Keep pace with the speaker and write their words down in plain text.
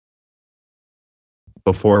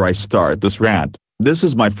Before I start this rant, this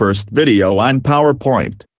is my first video on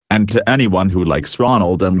PowerPoint, and to anyone who likes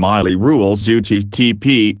Ronald and Miley rules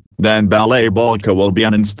UTTP, then Ballet Bolka will be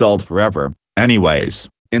uninstalled forever. Anyways,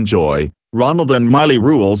 enjoy. Ronald and Miley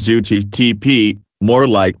rules UTTP, more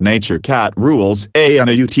like Nature Cat rules A and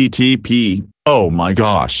a UTTP. Oh my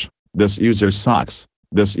gosh, this user sucks.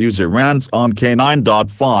 This user rants on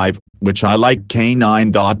K9.5, which I like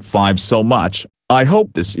K9.5 so much. I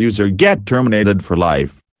hope this user get terminated for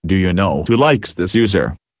life. Do you know who likes this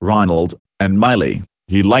user? Ronald and Miley.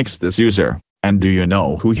 He likes this user. And do you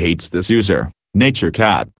know who hates this user? Nature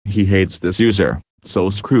Cat. He hates this user. So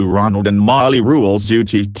screw Ronald and Miley rules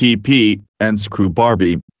UTTP, and screw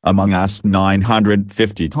Barbie, Among Us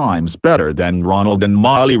 950 times better than Ronald and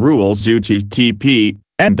Miley rules UTTP.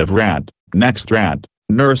 End of rant. Next rant.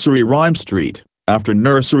 Nursery Rhyme Street. After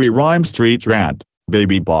Nursery Rhyme Street rant,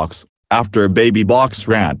 Baby Box. After Baby Box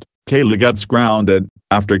rant, Kayla gets grounded.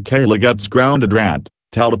 After Kayla gets grounded rant,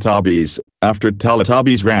 Teletubbies. After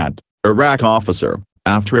Teletubbies rant, Iraq Officer.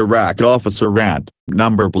 After Iraq Officer rant,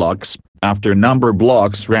 Number Blocks. After Number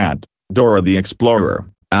Blocks rant, Dora the Explorer.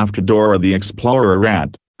 After Dora the Explorer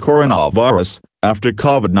rant, Coronavirus. After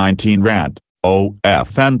COVID-19 rant,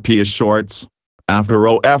 OFNP Shorts. After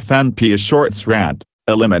OFNP Shorts rant,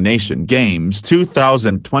 Elimination Games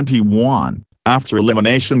 2021. After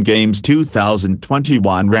Elimination Games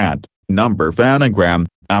 2021 rant, Number Fanagram.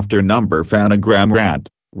 After Number Fanagram rant,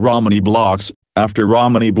 Romany Blocks. After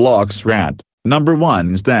Romany Blocks rant, Number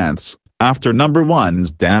One's Dance. After Number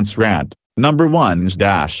One's Dance rant, Number One's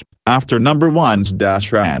Dash. After Number One's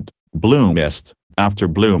Dash rant, Blue Mist. After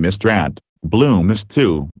Blue Mist rant, Blue Mist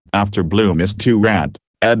 2. After Blue Mist 2 rant,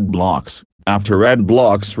 Ed Blocks. After Ed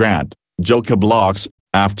Blocks rant, Joka Blocks.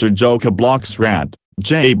 After Joka Blocks rant,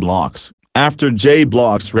 J Blocks. After J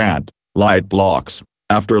Blocks rant, Light Blocks.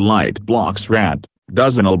 After Light Blocks rant,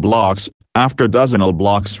 Dozenal Blocks. After Dozenal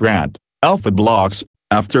Blocks rant, Alpha Blocks.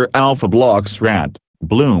 After Alpha Blocks rant,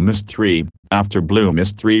 Blue Mist 3. After Blue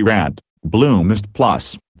Mist 3 rant, Blue Mist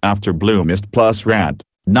Plus. After Blue Mist Plus rant,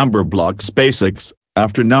 Number Blocks Basics.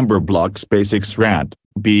 After Number Blocks Basics rant,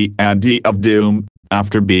 B&D of Doom.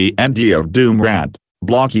 After B&D of Doom rant,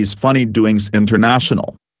 Blocky's Funny Doings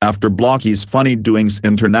International. After Blocky's Funny Doings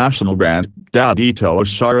International rant, Dadito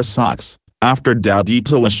Ashara Sucks. After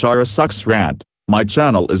Dadito Ashara Sucks rant, My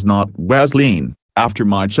Channel Is Not Wesleyan. After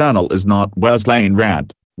My Channel Is Not Wesleyan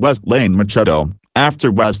rant, Wesleyan Machado.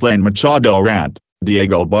 After Wesleyan Machado rant,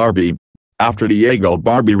 Diego Barbie. After Diego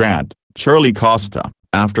Barbie rant, Charlie Costa.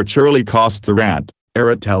 After Charlie Costa rant,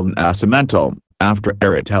 Eritel Nascimento. After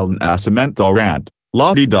Eritel Nascimento rant,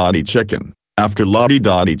 Lottie Dottie Chicken. After Lottie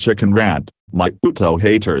Dottie Chicken rant, My Uto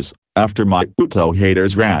Haters. After My Uto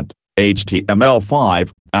Haters rant,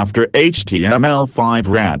 HTML5. After HTML5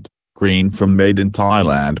 rant, Green from Made in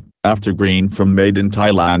Thailand. After Green from Made in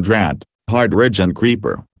Thailand rant, Hard Ridge and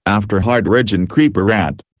Creeper. After Hard Ridge and Creeper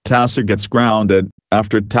rant, Tasser gets grounded.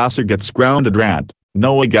 After Tasser gets grounded rant,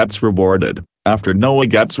 Noah gets rewarded. After Noah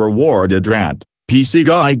gets rewarded rant, PC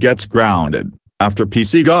Guy gets grounded. After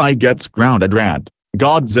PC Guy gets grounded rant,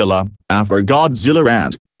 Godzilla. After Godzilla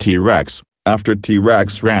rant, T-Rex. After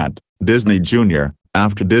T-Rex rant, Disney Jr.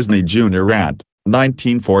 After Disney Jr. rant,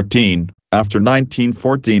 1914. After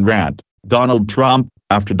 1914 rant, Donald Trump.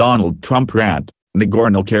 After Donald Trump rant,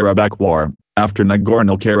 Nagorno-Karabakh War. After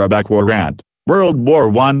Nagorno-Karabakh War rant, World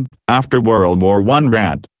War I. After World War I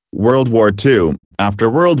rant, World War II. After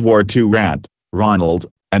World War II rant, Ronald.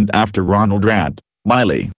 And after Ronald rant,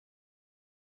 Miley.